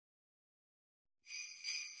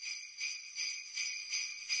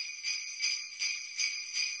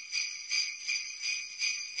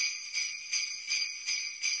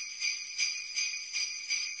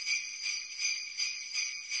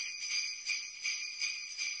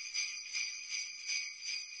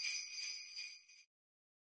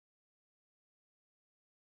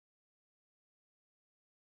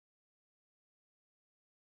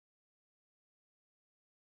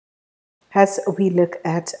As we look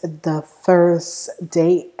at the first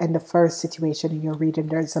day and the first situation in your reading,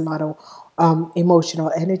 there's a lot of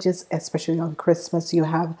emotional energies, especially on Christmas. You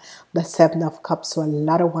have the Seven of Cups, so a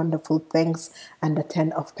lot of wonderful things, and the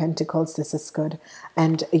Ten of Pentacles. This is good.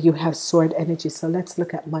 And you have sword energy. So let's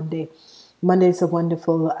look at Monday. Monday is a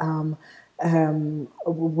wonderful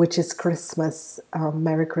which is Christmas.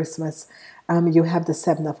 Merry Christmas. You have the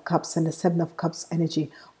Seven of Cups and the Seven of Cups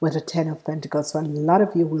energy with a Ten of Pentacles. So a lot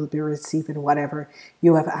of you will be receiving whatever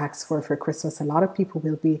you have asked for Christmas. A lot of people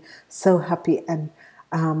will be so happy and,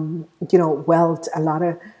 wealth. A lot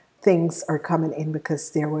of things are coming in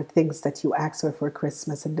because there were things that you asked for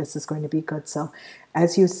Christmas, and this is going to be good. So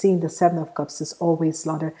as you've seen, the Seven of Cups is always a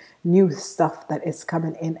lot of new stuff that is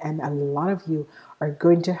coming in, and a lot of you are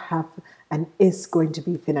going to have and is going to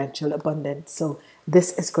be financial abundance. So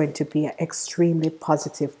this is going to be an extremely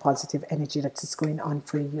positive energy that is going on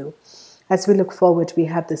for you. As we look forward, we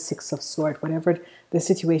have the Six of Swords. Whatever the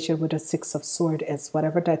situation with the Six of Swords is,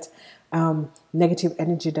 whatever that negative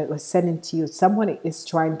energy that was sent into you, someone is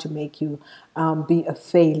trying to make you be a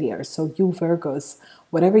failure. So you Virgos,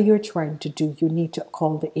 whatever you're trying to do, you need to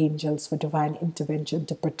call the angels for divine intervention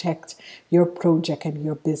to protect your project and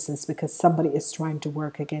your business, because somebody is trying to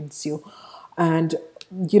work against you. And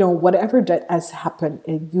whatever that has happened,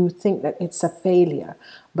 you think that it's a failure,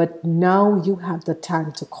 but now you have the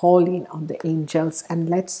time to call in on the angels, and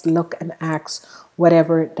let's look and ask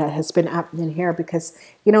whatever that has been happening here, because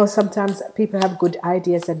sometimes people have good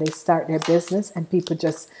ideas and they start their business, and people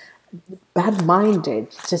just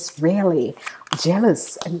bad-minded, just really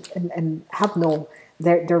jealous and have no,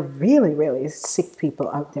 they're really sick people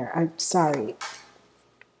out there. I'm sorry.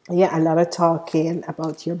 Yeah, a lot of talking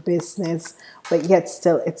about your business, but yet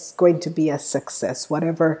still it's going to be a success.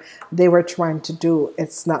 Whatever they were trying to do,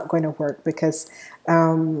 it's not going to work, because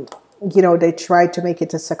they tried to make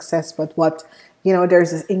it a success, but what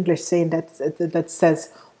there's this English saying that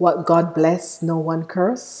says, what God bless, no one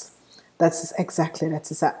curse. That's exactly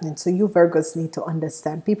that is happening. So you Virgos need to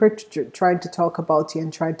understand. People are trying to talk about you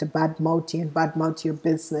and trying to badmouth you and badmouth your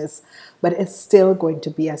business, but it's still going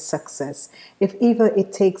to be a success. If even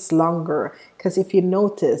it takes longer, because if you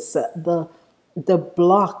notice, the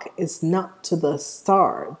block is not to the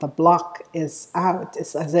star. The block is out.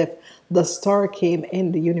 It's as if the star came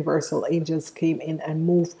in, the universal angels came in and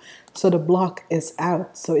moved. So the block is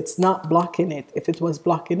out. So it's not blocking it. If it was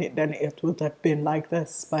blocking it, then it would have been like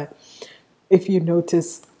this. But if you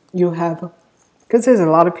notice, you have, because there's a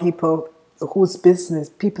lot of people whose business,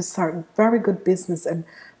 people start very good business and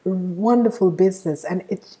wonderful business, and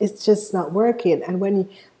it's just not working. And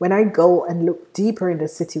when I go and look deeper in the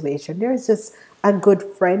situation, there's just a good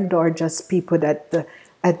friend or just people that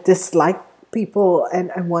dislike people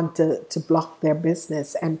and want to block their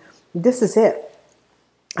business. And this is it.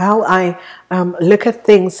 How I look at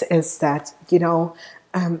things is that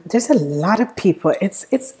there's a lot of people. It's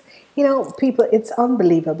people, it's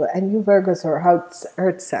unbelievable. And you Virgos are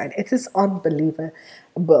earth sign. It is unbelievable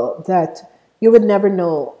that you would never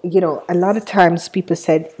know. A lot of times people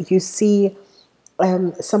said you see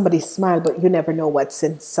somebody smile, but you never know what's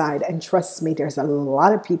inside. And trust me, there's a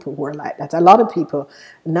lot of people who are like that. A lot of people,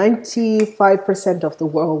 95% of the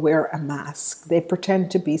world wear a mask. They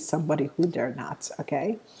pretend to be somebody who they're not,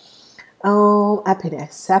 okay? Oh,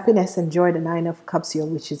 happiness and joy. The Nine of Cups, your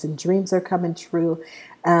wishes and dreams are coming true,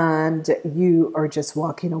 and you are just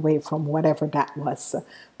walking away from whatever that was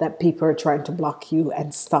that people are trying to block you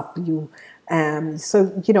and stop you.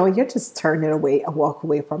 So you're just turning away and walk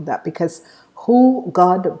away from that, because who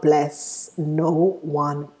God bless, no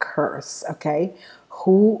one curse. Okay,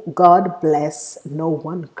 who God bless, no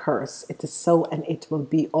one curse. It is so, and it will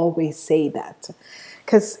be. Always say that.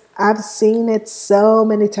 Because I've seen it so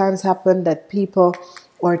many times happen that people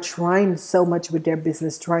are trying so much with their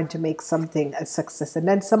business, trying to make something a success. And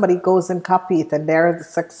then somebody goes and copy it and they're the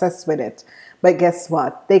success with it. But guess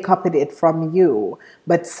what? They copied it from you.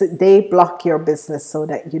 But they block your business so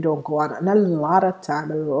that you don't go on. And a lot of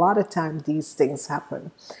time these things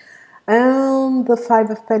happen. The Five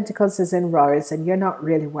of Pentacles is in reverse, and you're not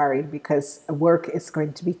really worried because work is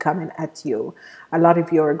going to be coming at you. A lot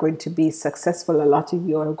of you are going to be successful. A lot of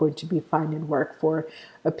you are going to be finding work. For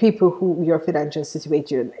people who your financial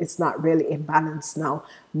situation is not really in balance now,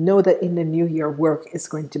 know that in the new year, work is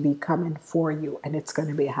going to be coming for you, and it's going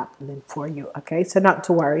to be happening for you. Okay, so not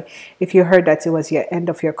to worry. If you heard that it was your end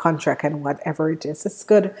of your contract and whatever it is, it's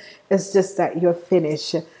good. It's just that you're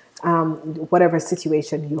finished. Whatever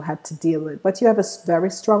situation you had to deal with, but you have a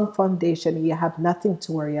very strong foundation. You have nothing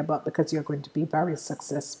to worry about, because you're going to be very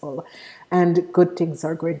successful and good things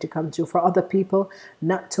are going to come to you. For other people,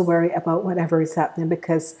 not to worry about whatever is happening,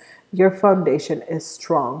 because your foundation is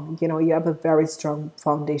strong. You know, you have a very strong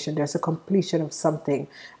foundation. There's a completion of something,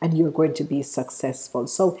 and you're going to be successful.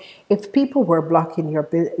 So if people were blocking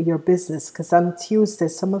your business, because on Tuesday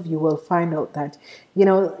some of you will find out that, you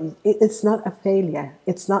know, it's not a failure.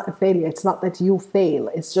 It's not a failure. It's not that you fail.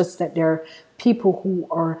 It's just that there are people who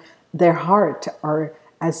are, their heart are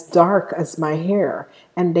as dark as my hair,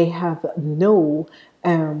 and they have no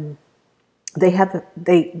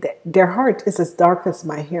their heart is as dark as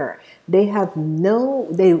my hair. They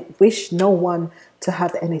wish no one to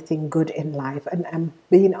have anything good in life. And I'm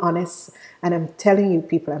being honest, and I'm telling you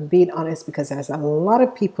people, I'm being honest, because there's a lot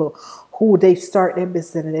of people who they start their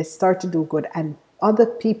business and they start to do good, and other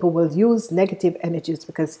people will use negative energies,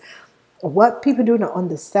 because what people do not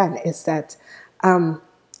understand is that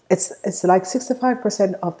it's like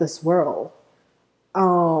 65% of this world,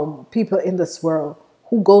 people in this world,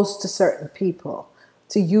 who goes to certain people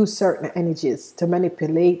to use certain energies, to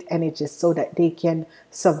manipulate energies so that they can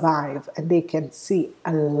survive. And they can see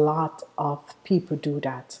a lot of people do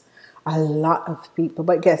that. A lot of people.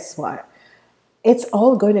 But guess what? It's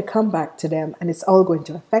all going to come back to them, and it's all going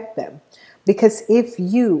to affect them. Because if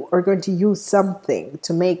you are going to use something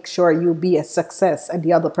to make sure you be a success and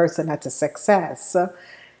the other person has a success,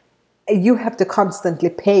 you have to constantly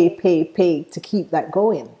pay to keep that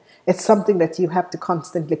going. It's something that you have to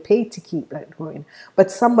constantly pay to keep that going.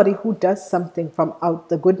 But somebody who does something from out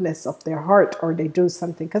the goodness of their heart, or they do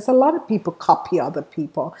something, because a lot of people copy other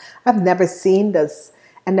people. I've never seen this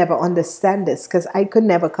and never understand this, because I could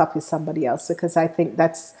never copy somebody else, because I think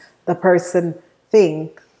that's the person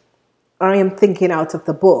thing. I am thinking out of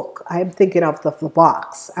the book. I am thinking out of the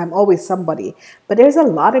box. I'm always somebody. But there's a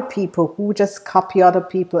lot of people who just copy other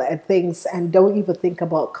people and things, and don't even think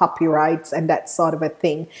about copyrights and that sort of a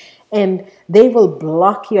thing. And they will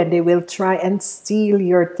block you, and they will try and steal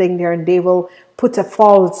your thing there, and they will put a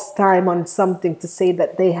false time on something to say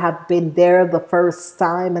that they have been there the first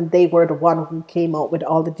time and they were the one who came out with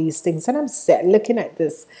all of these things. And I'm looking at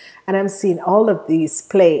this, and I'm seeing all of these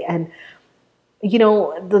play. And you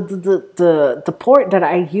know, the port that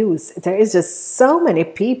I use, there is just so many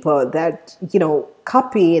people that, you know,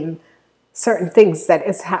 copying certain things that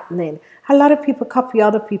is happening. A lot of people copy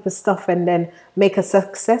other people's stuff and then make a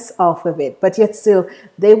success off of it, but yet still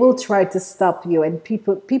they will try to stop you. And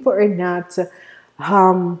people are not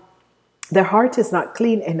their heart is not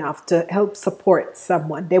clean enough to help support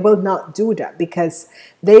someone. They will not do that because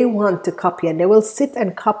they want to copy, and they will sit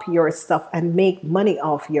and copy your stuff and make money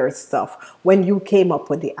off your stuff when you came up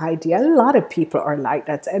with the idea. A lot of people are like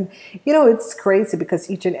that. And, you know, it's crazy because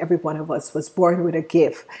each and every one of us was born with a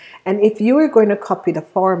gift. And if you are going to copy the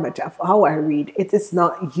format of how I read, it is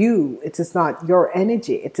not you. It is not your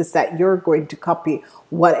energy. It is that you're going to copy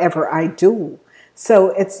whatever I do.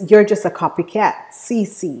 So you're just a copycat.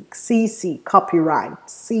 CC copyright.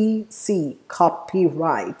 CC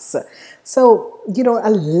copyrights. So, you know,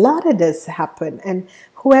 a lot of this happen, and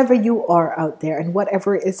whoever you are out there and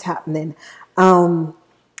whatever is happening, you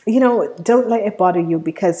know, don't let it bother you,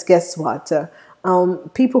 because guess what?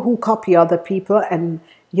 People who copy other people and,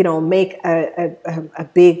 you know, make a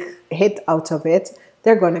big hit out of it,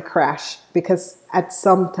 they're going to crash, because at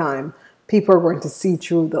some time people are going to see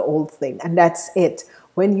through the old thing. And that's it.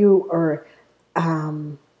 When you are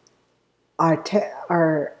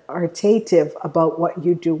artative about what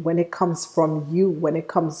you do, when it comes from you, when it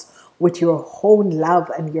comes with your own love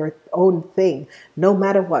and your own thing, no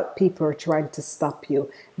matter what people are trying to stop you,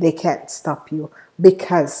 they can't stop you,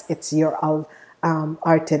 because it's your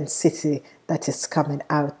authenticity that is coming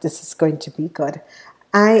out. This is going to be good.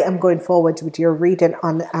 I am going forward with your reading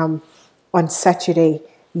on Saturday.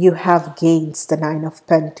 You have gains, the Nine of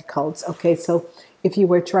Pentacles. Okay, so if you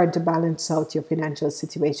were trying to balance out your financial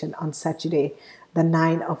situation on Saturday, the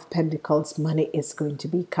Nine of Pentacles, money is going to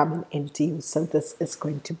be coming into you. So this is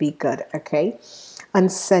going to be good, okay? On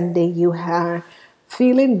Sunday, you have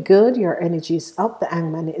feeling good. Your energy is up. The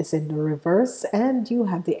Hangman is in the reverse, and you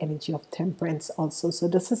have the energy of Temperance also. So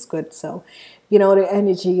this is good. So, you know,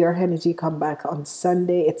 your energy come back on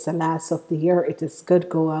Sunday. It's the last of the year. It is good.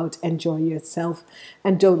 Go out, enjoy yourself,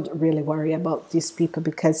 and don't really worry about these people,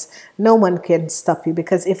 because no one can stop you.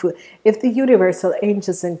 Because if the universal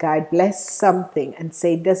angels and guide bless something and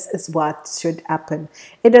say this is what should happen,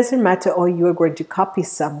 it doesn't matter. Oh, you're going to copy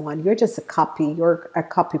someone. You're just a copy. You're a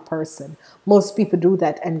copy person. Most people do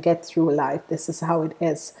that and get through life. This is how it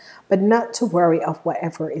is. But not to worry of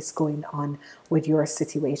whatever is going on. with your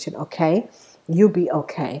situation. Okay, you'll be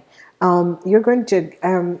okay. You're going to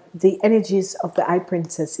the energies of the Eye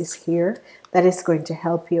Princess is here. That is going to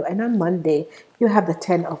help you. And on Monday you have the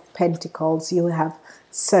 10 of Pentacles. You have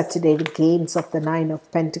Saturday the gains of the 9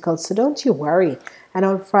 of Pentacles. So don't you worry. And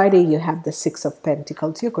on Friday you have the 6 of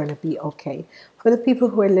Pentacles. You're going to be okay. For the people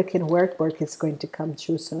who are looking work is going to come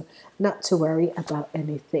true. So not to worry about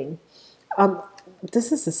anything.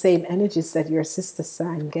 This is the same energies that your sister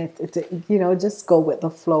sign get. You know, just go with the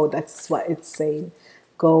flow. That's what it's saying.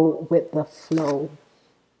 Go with the flow.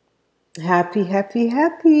 Happy, happy,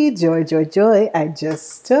 happy. Joy, joy, joy. I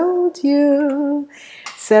just told you.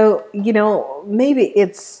 So, you know, maybe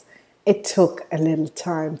it took a little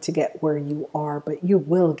time to get where you are, but you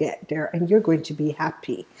will get there and you're going to be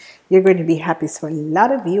happy. You're going to be happy. So a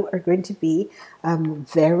lot of you are going to be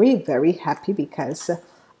very, very happy because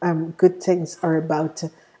good things are about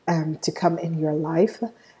to come in your life.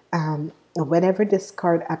 Whenever this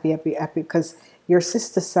card, happy, happy, happy, because your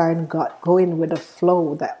sister sign got going with a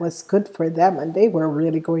flow that was good for them, and they were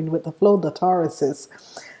really going with the flow, the Tauruses.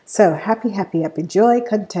 So happy, happy, happy, joy,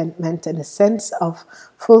 contentment, and a sense of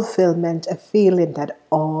fulfillment, a feeling that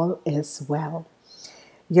all is well.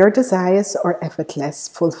 Your desires are effortless,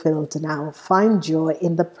 fulfilled now. Find joy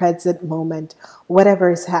in the present moment, whatever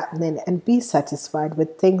is happening, and be satisfied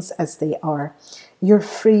with things as they are. You're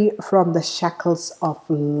free from the shackles of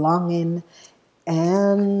longing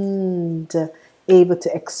and able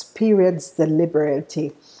to experience the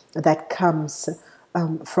liberty that comes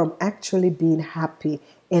from actually being happy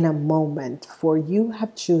in a moment, for you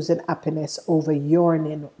have chosen happiness over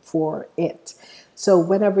yearning for it. So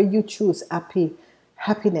whenever you choose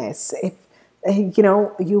happiness, if you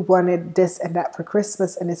know you wanted this and that for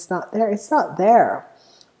Christmas and it's not there, it's not there.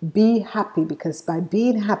 Be happy, because by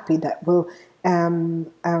being happy, that will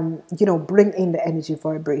you know, bring in the energy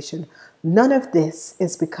vibration. None of this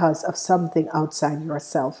is because of something outside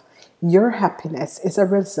yourself. Your happiness is a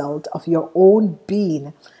result of your own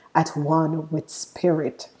being at one with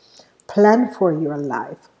spirit. Plan for your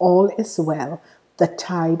life. All is well. The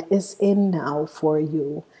tide is in now for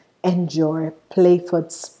you. Enjoy playful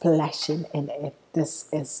splashing in it. This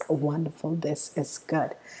is wonderful. This is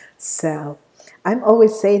good. So I'm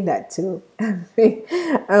always saying that too.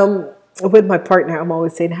 With my partner, I'm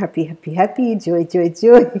always saying happy, happy, happy, joy, joy,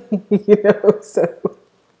 joy. You know, so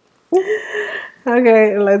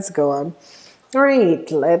okay, let's go on. All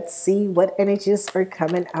right, let's see what energies are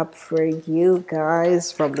coming up for you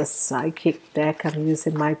guys from the psychic deck. I'm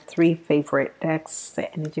using my 3 favorite decks.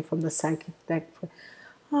 The energy from the psychic deck.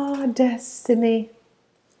 Destiny.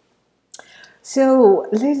 So,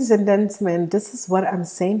 ladies and gentlemen, this is what I'm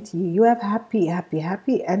saying to you. You have happy, happy,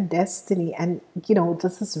 happy, and destiny. And, you know,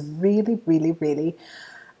 this is really, really, really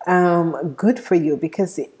good for you,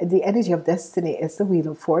 because the energy of destiny is the Wheel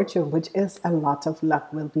of Fortune, which is a lot of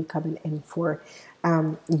luck will be coming in for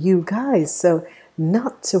you guys. So,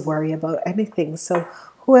 not to worry about anything. So,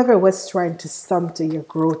 whoever was trying to stunt your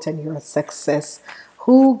growth and your success,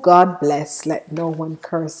 who God bless, let no one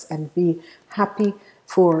curse, and be happy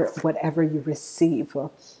for whatever you receive.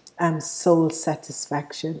 Soul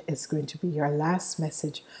satisfaction is going to be your last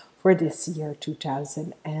message for this year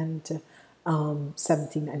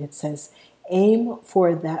 2017, and it says, aim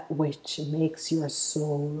for that which makes your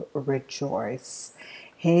soul rejoice.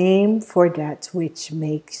 Aim for that which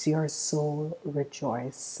makes your soul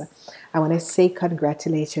rejoice. I want to say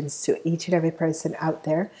congratulations to each and every person out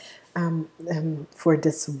there for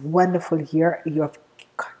this wonderful year. You have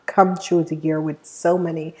come through the year with so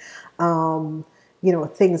many you know,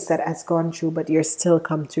 things that has gone through, but you're still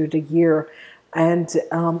come through the year. And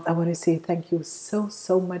I want to say thank you so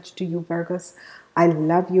much to you, Virgos. I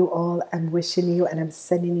love you all. I'm wishing you and I'm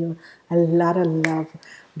sending you a lot of love,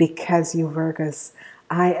 because you Virgos,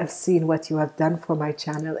 I have seen what you have done for my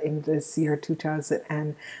channel in this year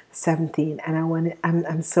 2017, and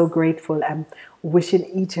I'm so grateful. I'm wishing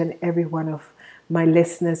each and every one of my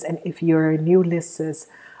listeners, and if you're new listeners,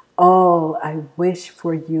 I wish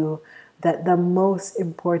for you that the most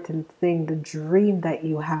important thing, the dream that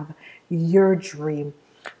you have, your dream,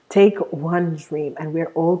 take one dream, and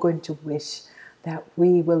we're all going to wish that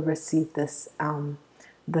we will receive this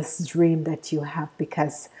this dream that you have,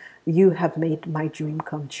 because you have made my dream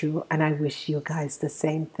come true, and I wish you guys the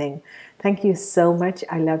same thing. Thank you so much.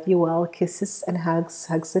 I love you all. Kisses and hugs,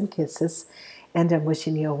 hugs and kisses, and I'm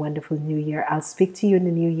wishing you a wonderful new year. I'll speak to you in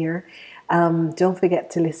the new year. Don't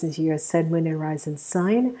forget to listen to your Sun, Moon, and Rising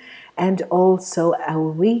sign, and also a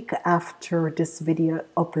week after this video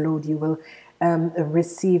upload, you will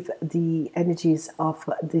receive the energies of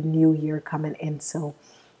the new year coming in. So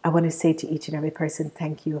I want to say to each and every person,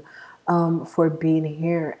 thank you for being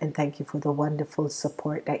here, and thank you for the wonderful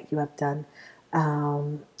support that you have done.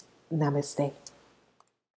 Namaste.